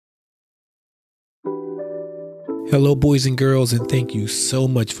Hello, boys and girls, and thank you so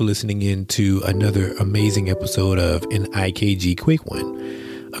much for listening in to another amazing episode of an IKG Quick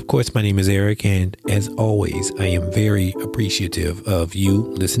One. Of course, my name is Eric, and as always, I am very appreciative of you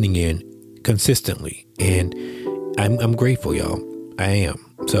listening in consistently, and I'm grateful, y'all. I am.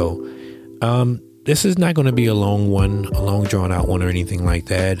 So, this is not going to be a long drawn out one or anything like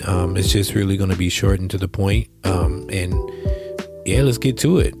that. It's just really going to be short and to the point. And yeah, let's get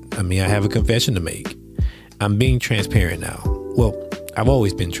to it. I mean, I have a confession to make. I'm being transparent now. Well, I've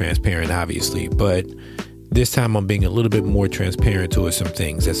always been transparent, obviously, but this time I'm being a little bit more transparent towards some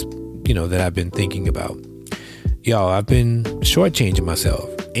things that I've been thinking about. Y'all, I've been shortchanging myself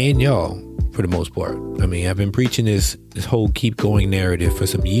and y'all for the most part. I mean, I've been preaching this whole keep going narrative for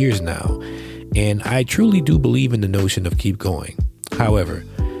some years now, and I truly do believe in the notion of keep going. However,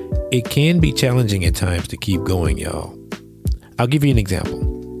 it can be challenging at times to keep going, y'all. I'll give you an example.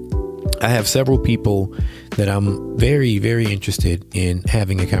 I have several people that I'm very, very interested in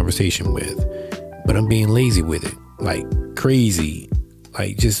having a conversation with, but I'm being lazy with it, like crazy,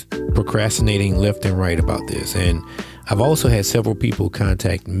 like just procrastinating left and right about this. And I've also had several people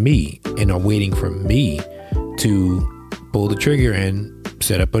contact me and are waiting for me to pull the trigger and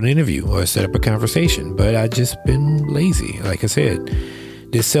set up an interview or set up a conversation, but I've just been lazy. Like I said,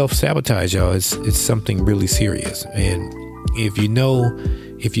 this self-sabotage, y'all, it's something really serious. And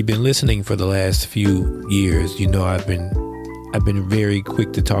if you've been listening for the last few years, you know I've been very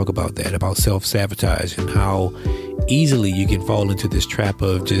quick to talk about that, about self-sabotage and how easily you can fall into this trap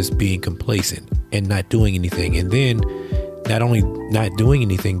of just being complacent and not doing anything. And then not only not doing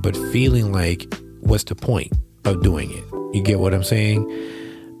anything, but feeling like, what's the point of doing it? You get what I'm saying?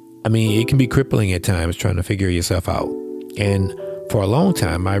 I mean, it can be crippling at times trying to figure yourself out. And for a long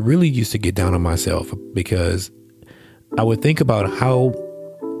time, I really used to get down on myself because I would think about how,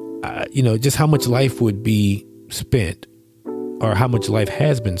 just how much life would be spent, or how much life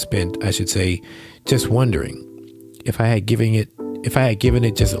has been spent, I should say, just wondering if I had given it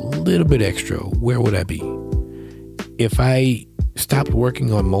just a little bit extra, where would I be? If I stopped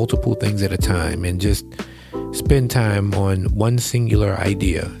working on multiple things at a time and just spend time on one singular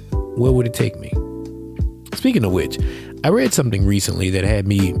idea, where would it take me? Speaking of which, I read something recently that had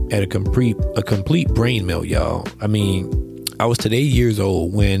me at a complete brain melt, y'all. I mean, I was today years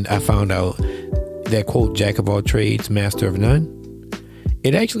old when I found out that quote, "Jack of all trades, master of none."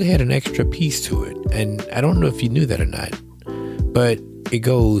 It actually had an extra piece to it. And I don't know if you knew that or not, but it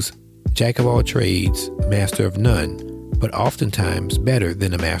goes, "Jack of all trades, master of none, but oftentimes better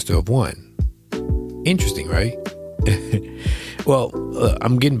than a master of one." Interesting, right? Well,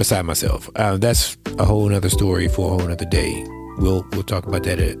 I'm getting beside myself. That's a whole nother story for a whole nother day. We'll talk about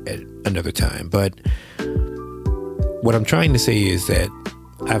that at another time. But what I'm trying to say is that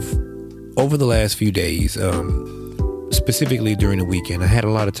over the last few days, specifically during the weekend, I had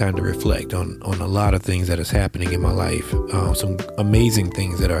a lot of time to reflect on a lot of things that is happening in my life. Some amazing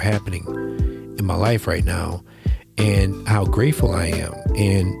things that are happening in my life right now, and how grateful I am.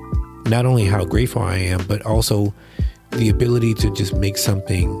 And not only how grateful I am, but also the ability to just make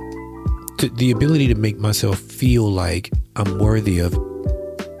the ability to make myself feel like I'm worthy of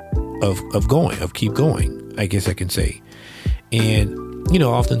keep going, I guess I can say. And,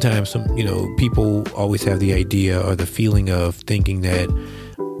 oftentimes people always have the idea or the feeling of thinking that,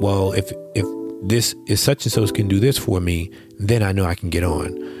 well, if this is such and such can do this for me, then I know I can get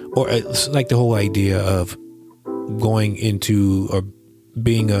on. Or it's like the whole idea of going into or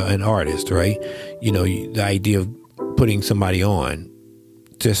being an artist, right? The idea of putting somebody on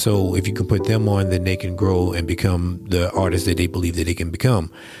just so if you can put them on, then they can grow and become the artist that they believe that they can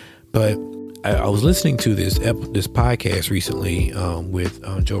become. But I was listening to this podcast recently with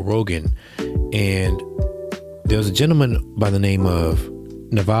Joe Rogan, and there was a gentleman by the name of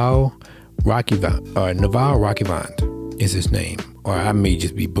Naval Rakivand is his name, or I may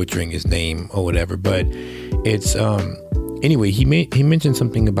just be butchering his name or whatever, but it's anyway, he mentioned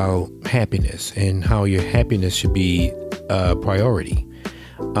something about happiness and how your happiness should be a priority.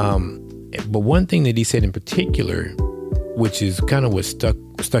 But one thing that he said in particular, which is kind of what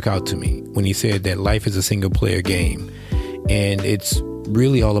stuck out to me, when he said that life is a single player game and it's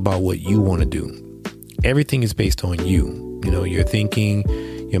really all about what you want to do. Everything is based on you, your thinking,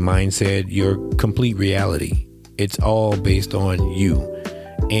 your mindset, your complete reality. It's all based on you.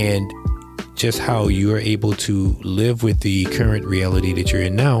 And just how you're able to live with the current reality that you're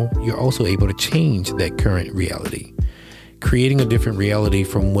in now, you're also able to change that current reality, creating a different reality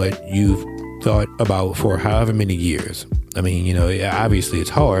from what you've thought about for however many years. I mean, obviously it's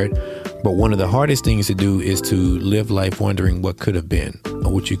hard, but one of the hardest things to do is to live life wondering what could have been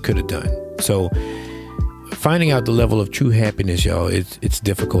or what you could have done. So finding out the level of true happiness, y'all, it's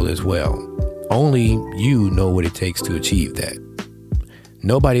difficult as well. Only you know what it takes to achieve that.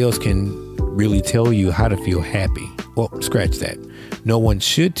 Nobody else can really tell you how to feel happy. Well, scratch that. No one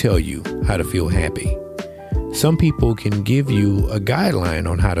should tell you how to feel happy. Some people can give you a guideline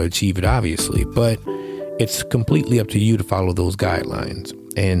on how to achieve it, obviously, but it's completely up to you to follow those guidelines.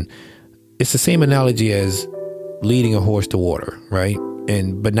 And it's the same analogy as leading a horse to water, right?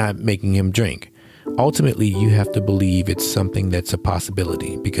 But not making him drink. Ultimately, you have to believe it's something that's a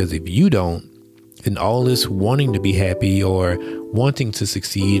possibility, because if you don't, then all this wanting to be happy or wanting to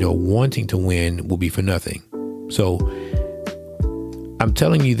succeed or wanting to win will be for nothing. So I'm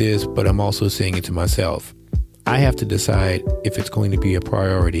telling you this, but I'm also saying it to myself. I have to decide if it's going to be a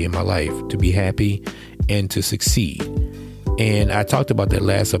priority in my life to be happy and to succeed. And I talked about that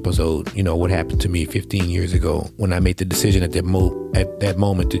last episode, what happened to me 15 years ago when I made the decision at that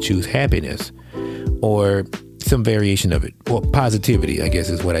moment to choose happiness or some variation of it. Well, positivity, I guess,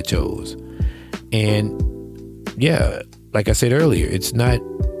 is what I chose. And yeah, like I said earlier, it's not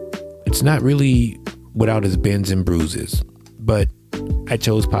really without its bends and bruises, but I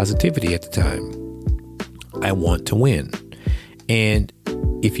chose positivity at the time. I want to win. And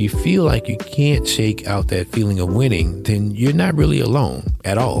if you feel like you can't shake out that feeling of winning, then you're not really alone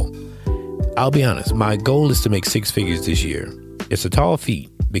at all. I'll be honest. My goal is to make 6 figures this year. It's a tall feat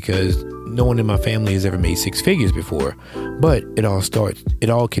because no one in my family has ever made 6 figures before, but it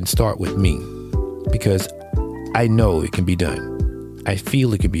all can start with me, because I know it can be done. I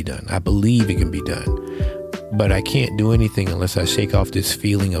feel it can be done. I believe it can be done, but I can't do anything unless I shake off this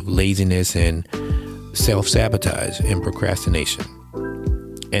feeling of laziness and self-sabotage and procrastination.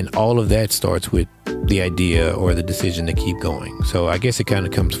 And all of that starts with the idea or the decision to keep going. So I guess it kind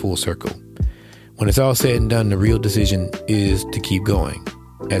of comes full circle. When it's all said and done, the real decision is to keep going,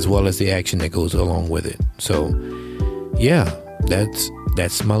 as well as the action that goes along with it. So yeah, that's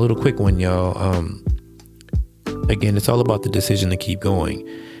my little quick one, y'all. Again, it's all about the decision to keep going.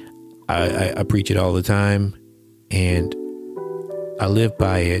 I preach it all the time, and I live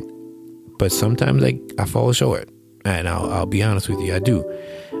by it, but sometimes I fall short. And I'll be honest with you, I do.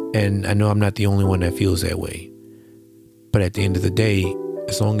 And I know I'm not the only one that feels that way. But at the end of the day,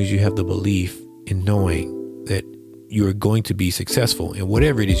 as long as you have the belief in knowing that you're going to be successful in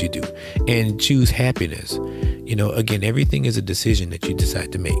whatever it is you do, and choose happiness, again, everything is a decision that you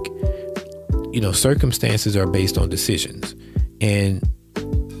decide to make. Circumstances are based on decisions and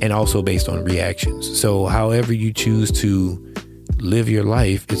also based on reactions. So however you choose to live your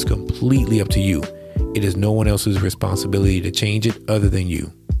life, it's completely up to you. It is no one else's responsibility to change it other than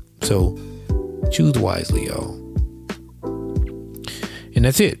you. So choose wisely, y'all. And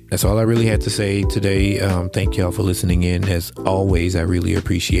that's it. That's all I really had to say today. Thank y'all for listening in. As always, I really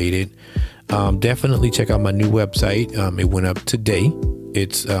appreciate it. Definitely check out my new website. It went up today.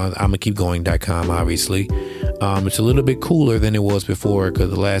 It's I'mmaKeepGoing.com, obviously. It's a little bit cooler than it was before,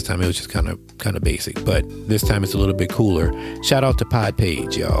 because the last time it was just kind of basic, but this time it's a little bit cooler. Shout out to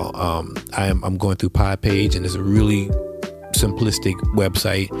Podpage, y'all. I'm going through Podpage, and it's a really simplistic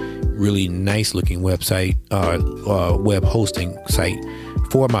website, really nice looking website, web hosting site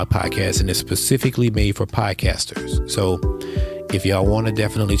for my podcast, and it's specifically made for podcasters. So if y'all want to,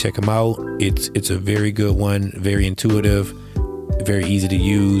 definitely check them out. It's a very good one, very intuitive, very easy to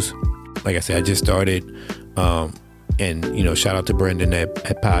use. Like I said, I just started, and shout out to Brendan at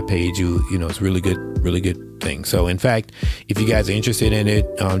Podpage. It's really good thing. So in fact, if you guys are interested in it,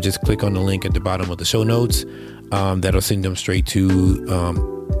 just click on the link at the bottom of the show notes. That'll send them straight to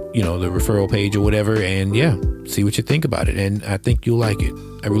the referral page or whatever, and yeah, see what you think about it. And I think you'll like it.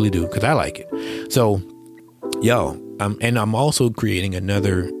 I really do, because I like it. So yo, and I'm also creating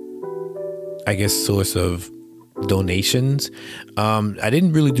another, I guess, source of donations. I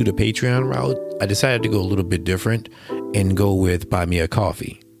didn't really do the Patreon route. I decided to go a little bit different and go with Buy Me a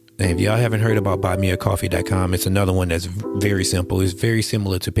Coffee. And if y'all haven't heard about buymeacoffee.com, it's another one that's very simple. It's very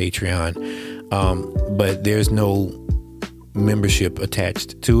similar to Patreon, but there's no membership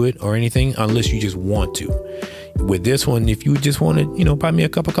attached to it or anything, unless you just want to. With this one, if you just want to, buy me a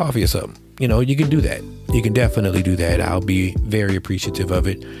cup of coffee or something, you can do that. You can definitely do that. I'll be very appreciative of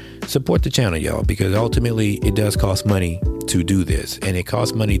it. Support the channel, y'all, because ultimately it does cost money to do this, and it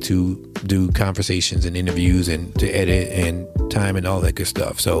costs money to do conversations and interviews and to edit and time and all that good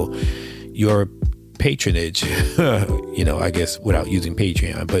stuff. So your patronage, I guess without using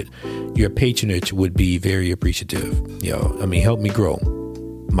Patreon, but your patronage would be very appreciative. Help me grow.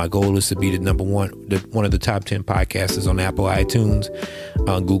 My goal is to be one of the top 10 podcasters on Apple iTunes,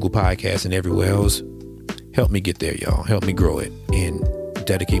 on Google Podcasts, and everywhere else. Help me get there, y'all. Help me grow it. And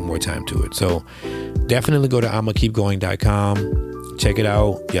dedicate more time to it. So definitely go to I'mmaKeepGoing.com. Check it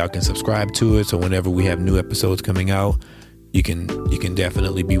out. Y'all can subscribe to it. So whenever we have new episodes coming out, you can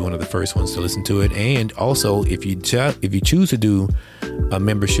definitely be one of the first ones to listen to it. And also, if you choose to do a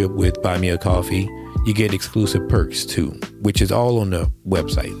membership with Buy Me a Coffee, you get exclusive perks too, which is all on the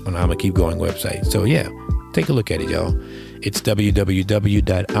website, on the I'mma Keep Going website. So yeah, take a look at it, y'all. It's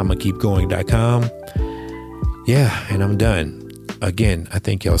www.I'mmaKeepGoing.com. Yeah, and I'm done. Again, I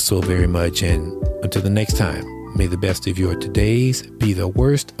thank y'all so very much. And until the next time, may the best of your todays be the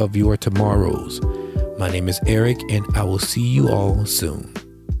worst of your tomorrows. My name is Eric, and I will see you all soon.